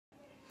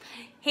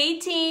Hey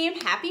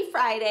team, happy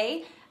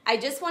Friday. I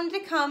just wanted to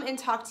come and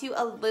talk to you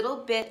a little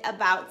bit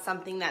about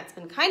something that's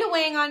been kind of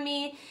weighing on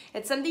me.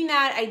 It's something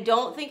that I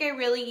don't think I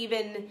really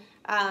even,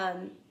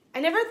 I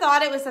never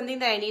thought it was something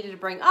that I needed to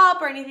bring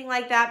up or anything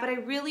like that, but I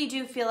really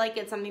do feel like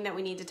it's something that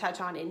we need to touch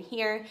on in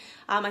here.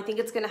 I think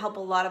it's gonna help a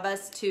lot of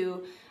us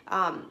to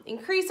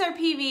increase our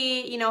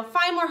PV,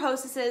 find more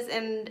hostesses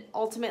and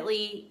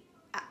ultimately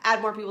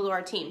add more people to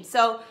our team.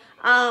 So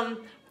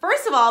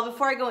first of all,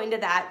 before I go into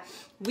that,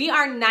 we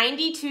are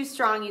 92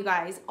 strong, you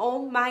guys.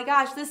 Oh my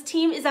gosh, this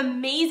team is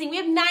amazing. We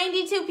have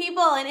 92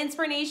 people in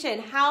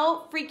Inspiration.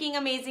 How freaking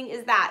amazing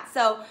is that?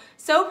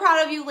 So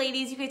proud of you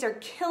ladies. You guys are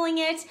killing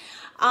it.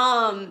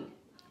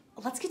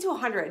 Let's get to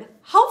 100.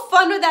 How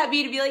fun would that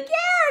be to be like, yeah,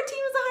 our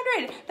team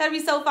is 100. That'd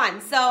be so fun.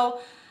 So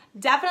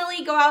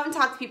definitely go out and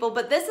talk to people,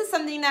 but this is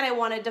something that I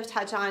wanted to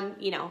touch on,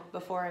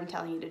 before I'm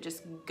telling you to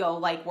just go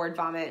like word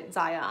vomit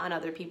ZYIA on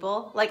other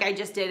people, like I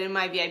just did in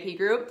my VIP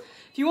group.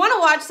 If you want to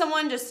watch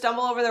someone just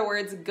stumble over their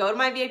words, go to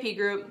my VIP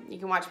group. You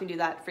can watch me do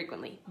that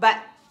frequently. But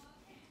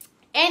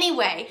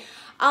anyway,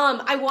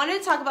 I wanted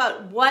to talk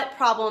about what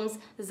problems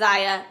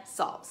ZYIA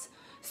solves.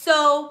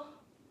 So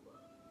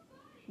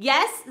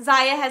yes,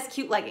 ZYIA has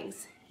cute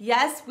leggings.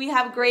 Yes, we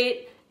have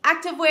great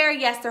activewear.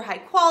 Yes, they're high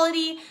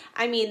quality.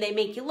 I mean, they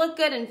make you look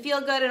good and feel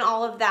good and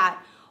all of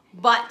that.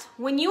 But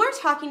when you are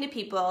talking to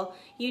people,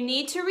 you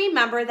need to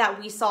remember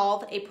that we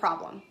solve a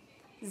problem.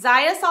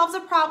 ZYIA solves a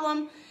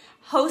problem.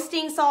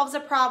 Hosting solves a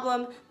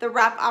problem. The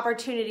rep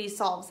opportunity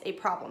solves a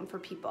problem for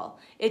people.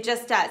 It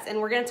just does. And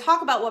we're going to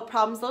talk about what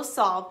problems those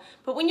solve.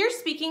 But when you're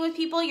speaking with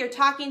people, you're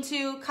talking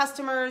to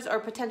customers or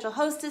potential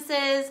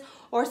hostesses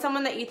or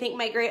someone that you think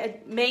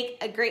might make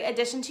a great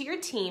addition to your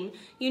team,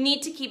 you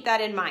need to keep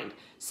that in mind.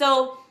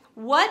 So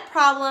what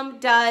problem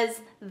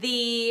does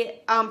the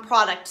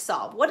product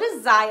solve? What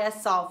does ZYIA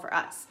solve for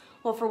us?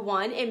 Well, for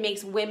one, it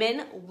makes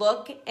women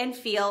look and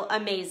feel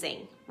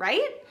amazing,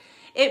 right?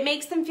 It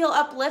makes them feel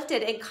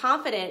uplifted and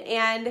confident,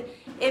 and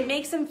it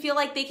makes them feel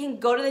like they can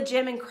go to the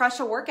gym and crush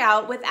a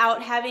workout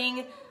without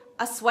having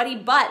a sweaty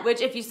butt,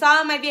 which if you saw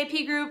in my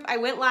VIP group, I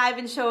went live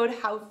and showed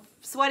how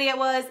sweaty I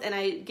was, and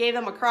I gave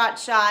them a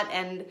crotch shot.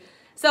 And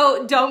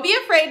so don't be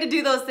afraid to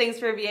do those things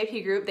for a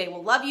VIP group. They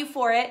will love you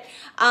for it.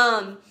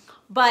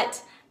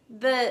 But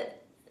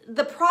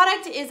the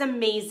product is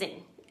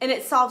amazing and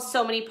it solves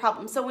so many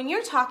problems. So when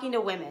you're talking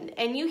to women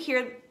and you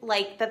hear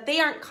like that they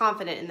aren't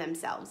confident in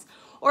themselves,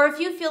 or if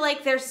you feel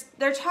like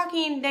they're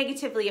talking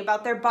negatively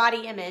about their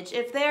body image,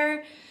 if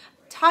they're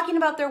talking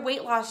about their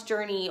weight loss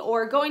journey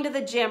or going to the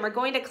gym or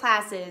going to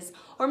classes,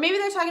 or maybe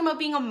they're talking about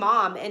being a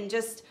mom and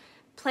just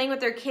playing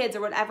with their kids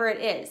or whatever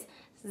it is,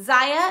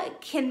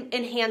 ZYIA can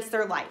enhance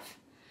their life.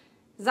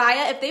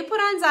 ZYIA, if they put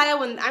on ZYIA,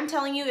 when I'm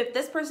telling you, if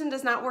this person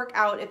does not work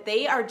out, if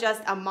they are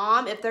just a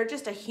mom, if they're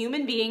just a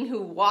human being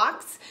who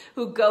walks,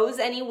 who goes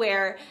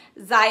anywhere,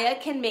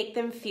 ZYIA can make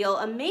them feel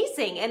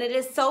amazing. And it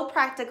is so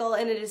practical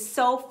and it is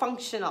so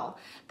functional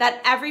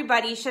that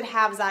everybody should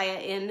have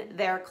ZYIA in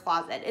their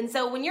closet. And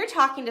so when you're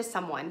talking to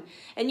someone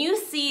and you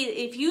see,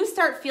 if you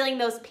start feeling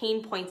those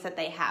pain points that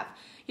they have,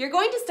 you're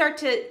going to start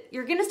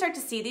to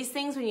see these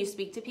things when you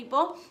speak to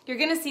people. You're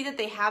going to see that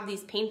they have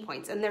these pain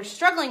points and they're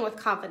struggling with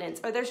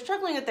confidence or they're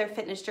struggling with their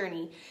fitness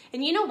journey.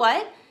 And you know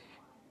what?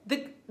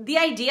 The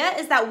idea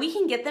is that we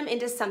can get them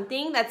into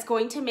something that's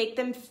going to make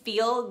them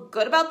feel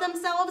good about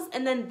themselves,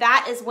 and then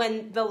that is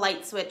when the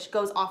light switch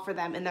goes off for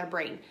them in their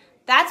brain.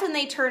 That's when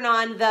they turn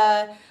on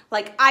the,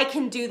 like, I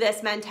can do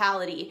this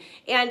mentality.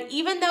 And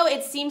even though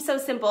it seems so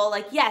simple,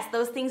 like, yes,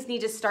 those things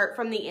need to start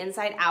from the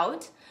inside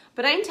out,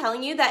 but I'm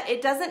telling you that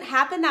it doesn't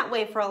happen that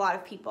way for a lot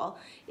of people.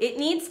 It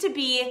needs to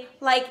be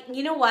like,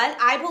 you know what?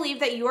 I believe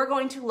that you are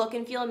going to look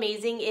and feel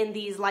amazing in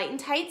these light and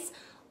tights.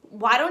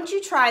 Why don't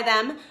you try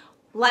them?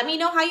 Let me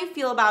know how you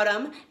feel about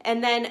them.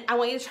 And then I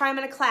want you to try them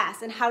in a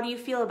class. And how do you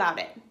feel about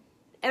it?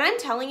 And I'm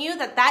telling you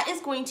that that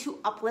is going to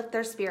uplift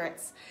their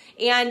spirits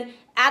and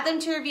add them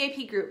to your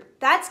VIP group.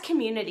 That's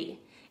community.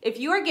 If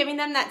you are giving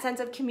them that sense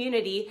of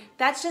community,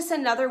 that's just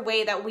another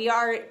way that we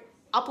are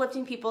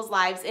uplifting people's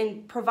lives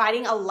and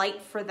providing a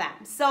light for them.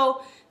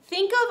 So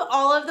think of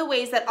all of the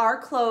ways that our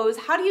clothes,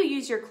 how do you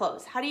use your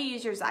clothes? How do you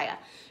use your ZYIA?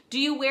 Do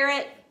you wear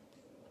it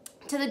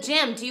to the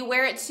gym? Do you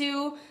wear it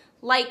to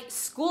like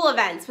school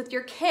events with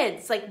your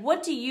kids? Like,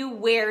 what do you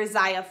wear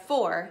ZYIA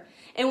for?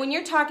 And when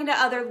you're talking to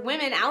other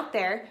women out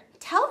there,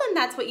 tell them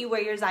that's what you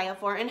wear your ZYIA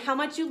for and how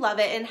much you love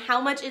it and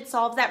how much it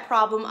solves that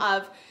problem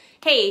of,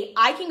 hey,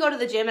 I can go to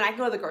the gym and I can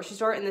go to the grocery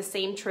store in the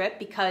same trip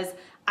because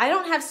I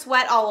don't have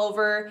sweat all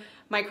over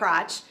my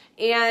crotch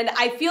and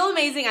I feel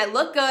amazing, I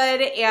look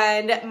good,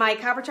 and my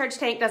copper charge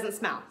tank doesn't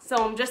smell. So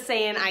I'm just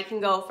saying I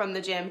can go from the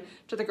gym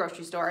to the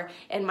grocery store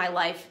and my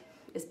life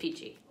is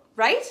peachy,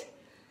 right?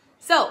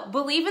 So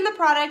believe in the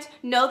product,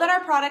 know that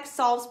our product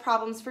solves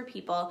problems for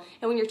people,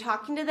 and when you're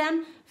talking to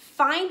them,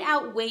 find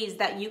out ways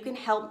that you can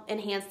help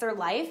enhance their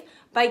life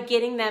by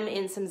getting them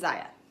in some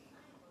ZYIA.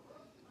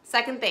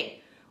 Second thing,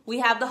 we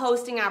have the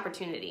hosting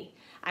opportunity.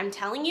 I'm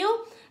telling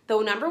you,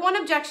 the number one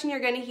objection you're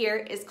going to hear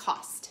is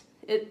cost.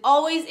 It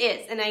always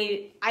is. And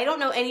I don't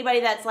know anybody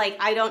that's like,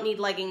 I don't need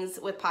leggings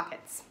with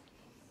pockets.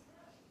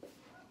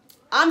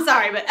 I'm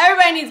sorry, but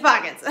everybody needs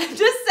pockets.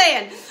 Just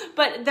saying.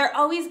 But they're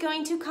always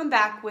going to come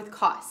back with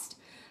cost.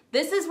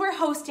 This is where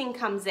hosting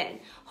comes in.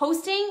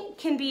 Hosting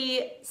can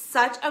be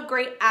such a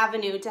great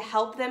avenue to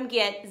help them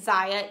get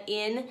ZYIA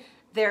in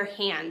their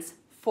hands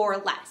for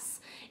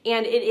less.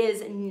 And it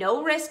is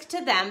no risk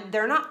to them.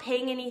 They're not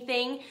paying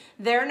anything.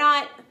 They're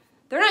not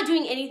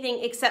doing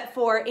anything except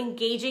for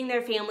engaging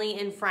their family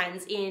and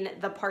friends in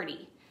the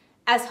party.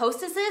 As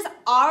hostesses,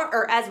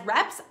 as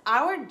reps,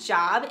 our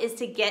job is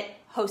to get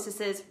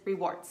hostesses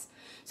rewards.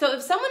 So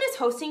if someone is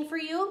hosting for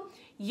you,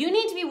 you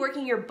need to be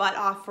working your butt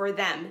off for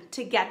them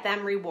to get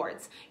them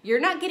rewards. You're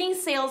not getting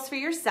sales for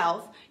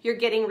yourself, you're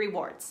getting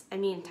rewards. I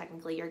mean,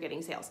 technically you're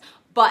getting sales,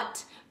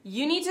 but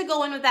you need to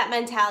go in with that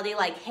mentality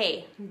like,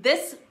 hey,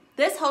 this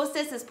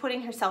hostess is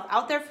putting herself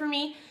out there for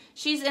me.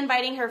 She's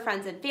inviting her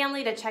friends and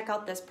family to check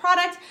out this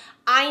product.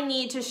 I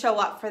need to show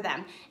up for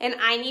them, and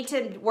I need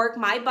to work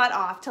my butt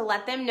off to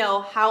let them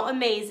know how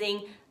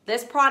amazing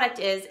this product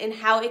is and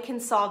how it can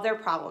solve their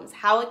problems,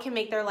 how it can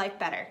make their life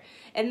better.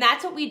 And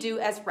that's what we do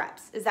as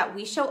reps, is that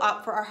we show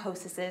up for our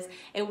hostesses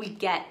and we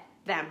get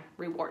them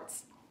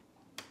rewards.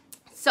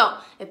 So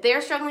if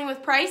they're struggling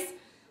with price,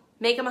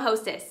 make them a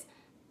hostess.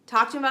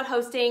 Talk to them about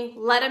hosting,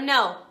 let them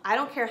know. I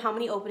don't care how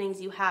many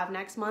openings you have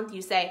next month.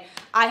 You say,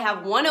 I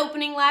have 1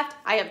 opening left,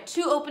 I have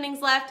 2 openings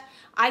left,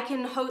 I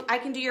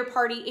can do your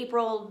party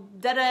April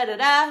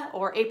da-da-da-da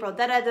or April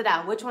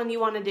da-da-da-da. Which one do you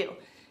want to do?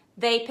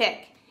 They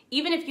pick.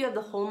 Even if you have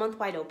the whole month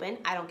wide open,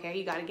 I don't care.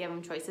 You got to give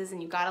them choices,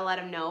 and you got to let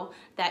them know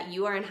that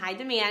you are in high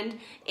demand.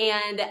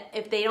 And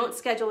if they don't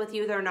schedule with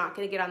you, they're not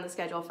going to get on the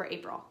schedule for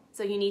April.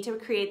 So you need to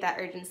create that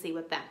urgency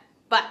with them.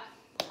 But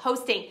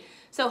hosting.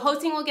 So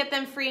hosting will get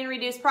them free and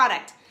reduced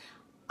product.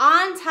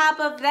 On top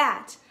of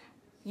that,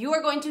 you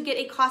are going to get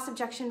a cost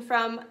objection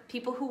from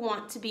people who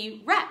want to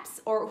be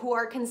reps or who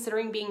are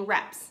considering being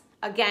reps.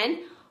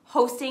 Again,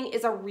 hosting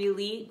is a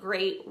really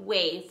great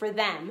way for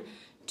them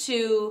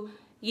to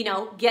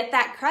get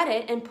that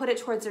credit and put it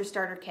towards their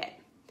starter kit.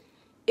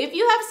 If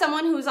you have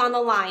someone who's on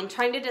the line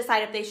trying to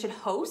decide if they should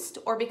host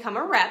or become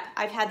a rep,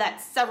 I've had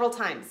that several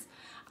times.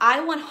 I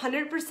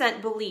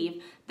 100%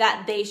 believe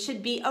that they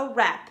should be a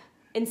rep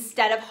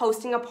instead of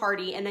hosting a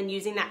party and then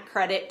using that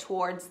credit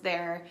towards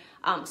their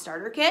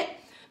starter kit,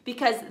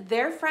 because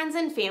their friends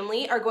and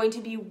family are going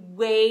to be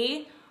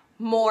way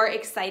more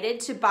excited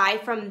to buy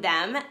from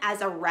them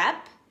as a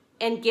rep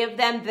and give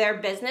them their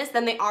business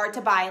than they are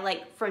to buy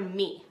like from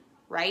me,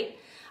 right?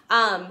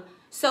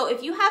 So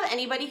if you have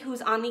anybody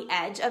who's on the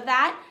edge of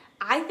that,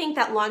 I think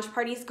that launch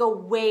parties go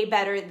way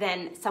better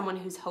than someone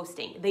who's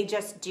hosting. They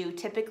just do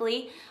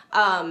typically.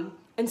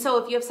 And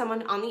so if you have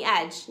someone on the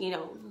edge,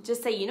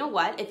 just say, you know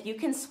what, if you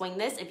can swing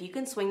this, if you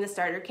can swing the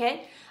starter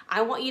kit,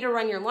 I want you to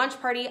run your launch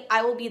party.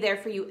 I will be there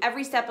for you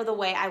every step of the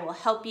way. I will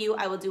help you.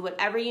 I will do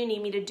whatever you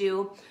need me to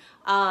do.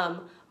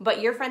 But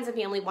your friends and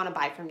family want to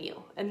buy from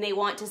you, and they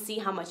want to see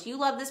how much you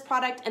love this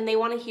product, and they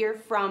want to hear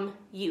from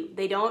you.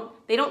 They don't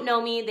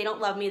know me, they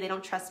don't love me, they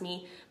don't trust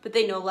me, but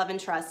they know, love, and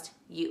trust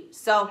you.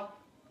 So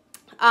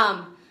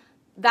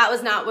that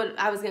was not what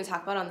I was going to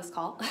talk about on this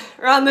call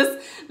or on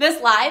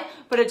this live,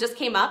 but it just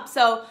came up.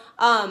 So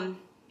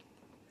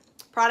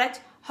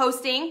product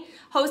hosting.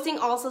 Hosting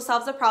also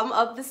solves the problem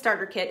of the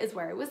starter kit is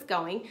where it was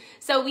going.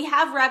 So we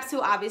have reps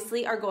who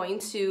obviously are going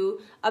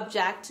to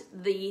object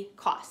the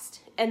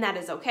cost, and that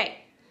is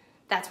okay.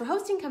 That's where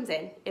hosting comes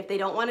in. If they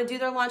don't want to do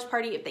their launch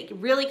party, if they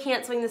really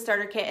can't swing the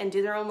starter kit and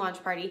do their own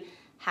launch party,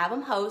 have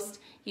them host,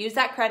 use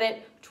that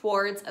credit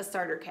towards a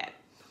starter kit.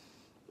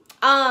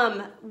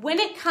 When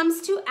it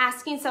comes to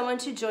asking someone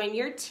to join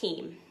your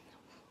team,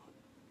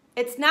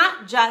 it's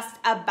not just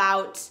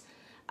about,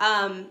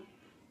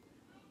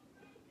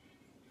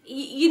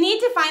 you need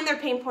to find their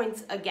pain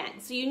points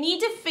again. So you need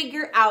to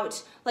figure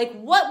out, like,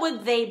 what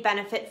would they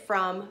benefit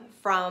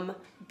from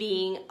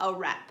being a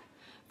rep?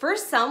 For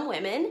some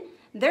women,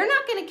 they're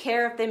not going to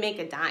care if they make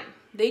a dime.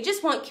 They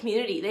just want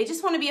community. They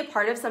just want to be a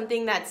part of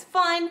something that's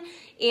fun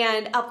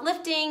and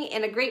uplifting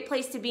and a great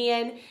place to be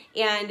in.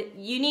 And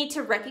you need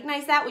to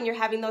recognize that when you're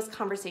having those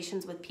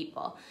conversations with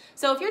people.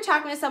 So if you're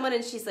talking to someone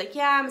and she's like,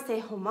 yeah, I'm a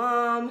stay-at-home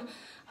mom.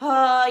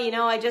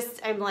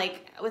 I'm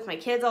like with my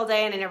kids all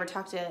day and I never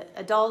talk to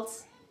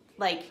adults.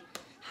 Like,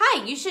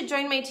 hi, you should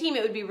join my team.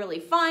 It would be really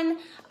fun.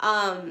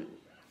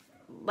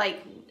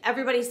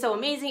 Everybody's so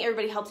amazing.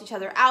 Everybody helps each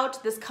other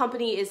out. This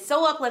company is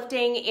so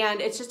uplifting, and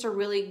it's just a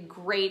really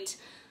great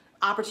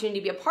opportunity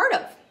to be a part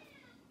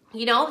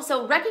of.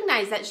 So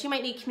recognize that she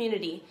might need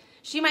community.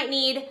 She might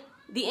need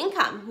the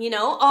income,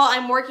 oh,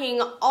 I'm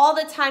working all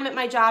the time at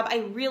my job. I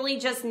really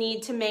just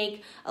need to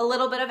make a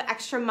little bit of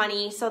extra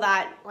money so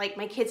that like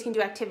my kids can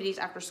do activities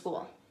after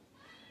school.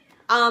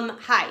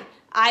 Hi,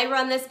 I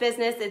run this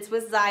business. It's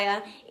with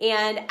ZYIA,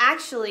 and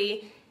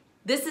actually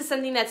this is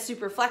something that's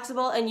super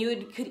flexible, and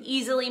you could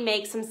easily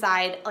make some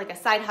side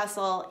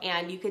hustle,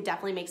 and you could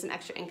definitely make some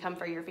extra income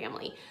for your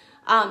family.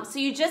 So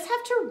you just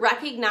have to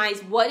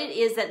recognize what it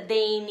is that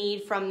they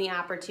need from the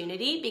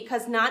opportunity,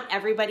 because not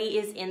everybody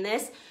is in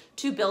this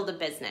to build a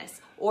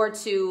business or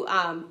to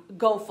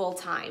go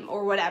full-time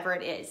or whatever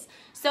it is.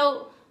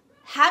 So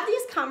have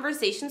these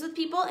conversations with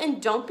people,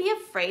 and don't be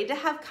afraid to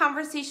have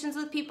conversations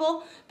with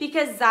people,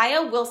 because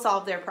ZYIA will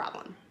solve their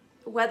problem.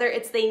 Whether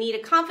it's they need a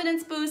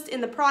confidence boost in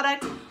the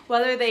product,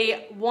 whether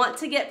they want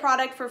to get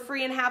product for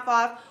free and half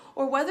off,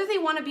 or whether they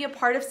want to be a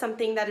part of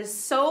something that is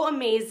so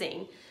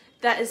amazing,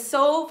 that is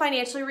so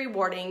financially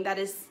rewarding, that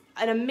is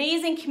an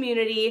amazing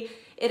community.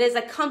 It is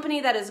a company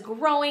that is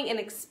growing and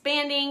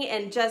expanding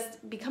and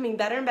just becoming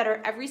better and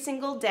better every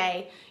single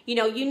day. You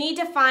know, you need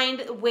to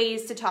find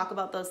ways to talk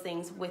about those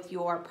things with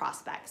your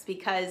prospects,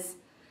 because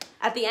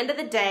at the end of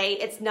the day,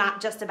 it's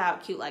not just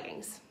about cute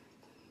leggings.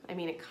 I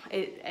mean,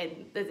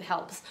 it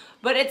helps,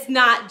 but it's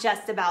not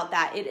just about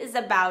that. It is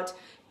about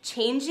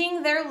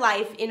changing their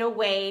life in a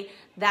way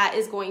that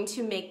is going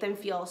to make them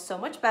feel so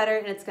much better,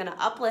 and it's going to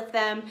uplift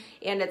them,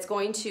 and it's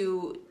going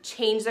to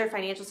change their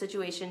financial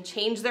situation,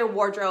 change their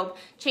wardrobe,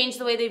 change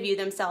the way they view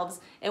themselves.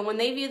 And when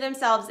they view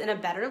themselves in a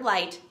better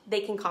light,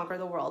 they can conquer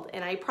the world.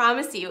 And I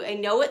promise you, I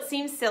know it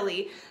seems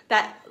silly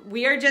that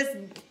we are just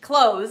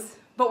clothes,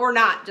 but we're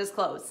not just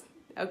clothes.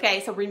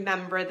 Okay, so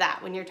remember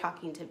that when you're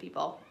talking to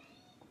people.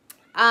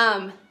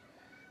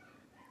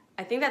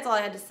 I think that's all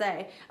I had to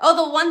say. Oh,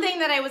 the one thing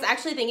that I was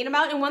actually thinking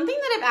about, and one thing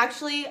that I've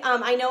actually,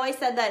 I know I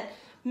said that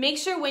make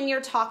sure when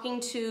you're talking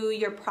to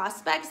your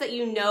prospects that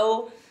you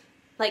know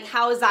like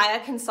how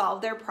ZYIA can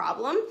solve their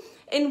problem.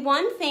 And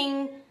one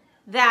thing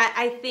that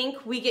I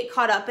think we get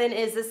caught up in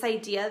is this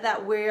idea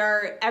that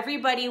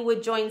everybody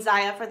would join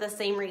ZYIA for the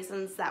same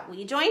reasons that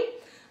we join.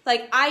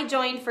 Like, I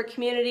joined for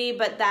community,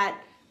 but that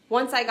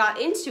once I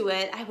got into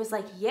it, I was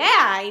like, yeah,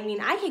 I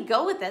mean, I could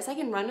go with this. I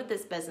can run with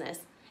this business.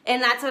 And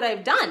that's what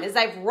I've done, is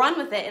I've run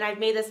with it and I've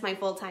made this my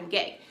full-time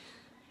gig.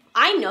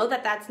 I know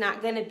that that's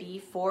not going to be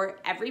for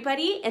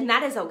everybody, and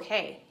that is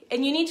okay.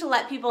 And you need to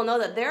let people know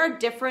that there are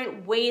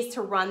different ways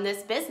to run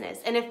this business.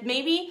 And if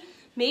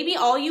maybe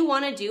all you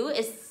want to do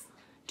is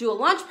do a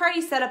launch party,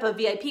 set up a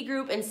VIP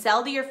group, and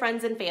sell to your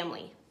friends and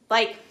family.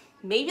 Like,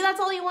 maybe that's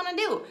all you want to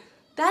do.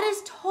 That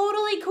is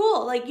totally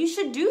cool. Like, you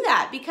should do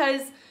that,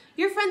 because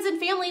your friends and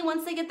family,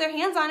 once they get their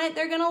hands on it,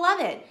 they're going to love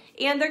it.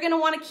 And they're going to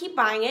want to keep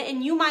buying it,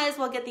 and you might as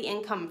well get the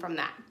income from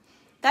that.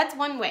 That's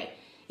one way.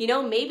 You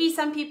know, maybe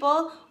some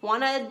people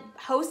want to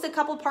host a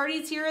couple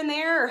parties here and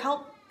there, or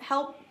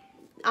help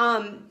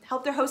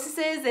their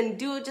hostesses and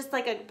do just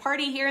like a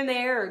party here and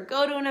there, or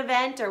go to an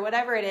event or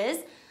whatever it is.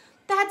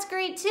 That's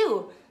great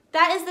too.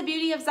 That is the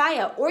beauty of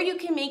ZYIA. Or you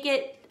can make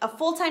it a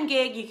full-time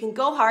gig. You can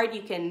go hard.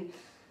 You can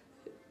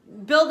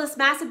build this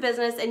massive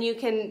business, and you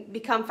can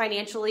become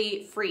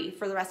financially free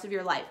for the rest of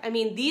your life. I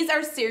mean, these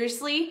are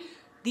seriously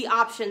the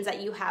options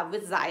that you have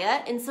with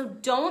ZYIA. And so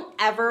don't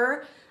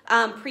ever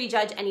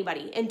prejudge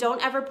anybody, and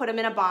don't ever put them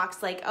in a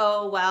box like,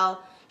 oh,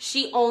 well,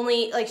 she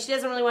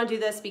doesn't really want to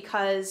do this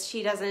because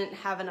she doesn't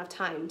have enough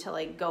time to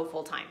like go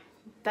full time.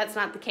 That's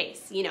not the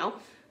case, you know?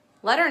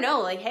 Let her know,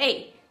 like,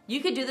 hey,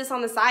 you could do this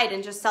on the side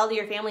and just sell to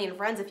your family and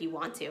friends if you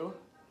want to.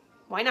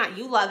 Why not?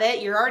 You love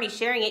it. You're already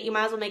sharing it. You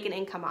might as well make an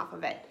income off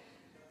of it.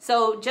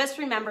 So just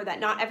remember that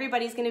not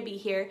everybody's going to be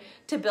here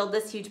to build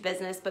this huge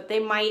business, but they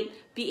might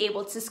be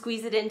able to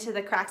squeeze it into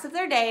the cracks of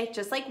their day,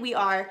 just like we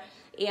are.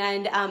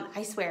 And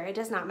I swear, it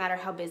does not matter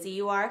how busy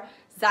you are.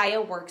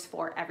 ZYIA works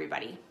for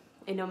everybody.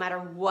 And no matter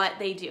what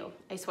they do,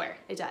 I swear,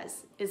 it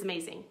does. It's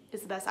amazing.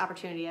 It's the best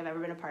opportunity I've ever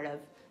been a part of.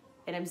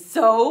 And I'm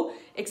so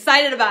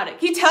excited about it.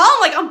 Can you tell?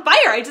 I'm like on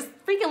fire. I just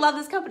freaking love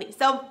this company.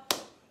 So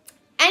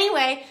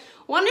anyway,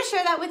 wanted to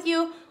share that with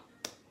you.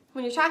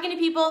 When you're talking to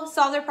people,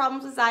 solve their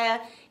problems with ZYIA,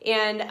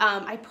 and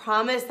I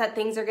promise that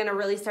things are going to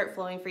really start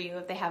flowing for you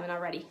if they haven't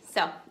already.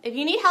 So if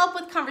you need help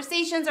with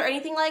conversations or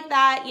anything like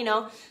that, you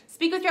know,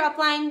 speak with your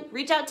upline,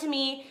 reach out to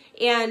me,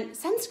 and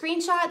send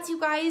screenshots, you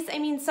guys. I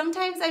mean,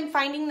 sometimes I'm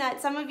finding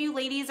that some of you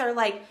ladies are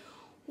like,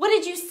 what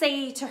did you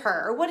say to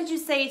her? Or what did you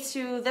say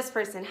to this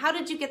person? How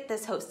did you get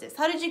this hostess?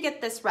 How did you get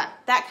this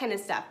rep? That kind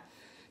of stuff.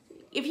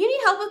 If you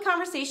need help with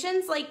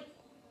conversations, like,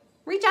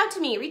 reach out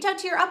to me, reach out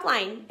to your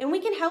upline, and we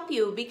can help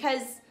you,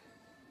 because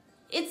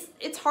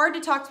it's hard to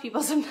talk to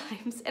people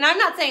sometimes. And I'm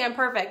not saying I'm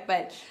perfect,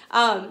 but,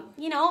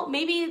 you know,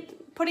 maybe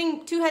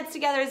putting two heads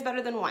together is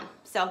better than one.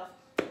 So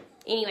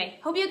anyway,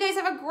 hope you guys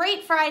have a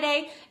great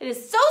Friday. It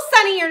is so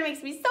sunny here. It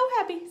makes me so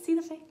happy. See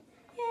the face?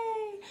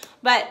 Yay.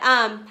 But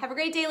have a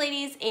great day,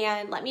 ladies,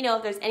 and let me know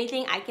if there's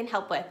anything I can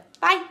help with.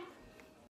 Bye.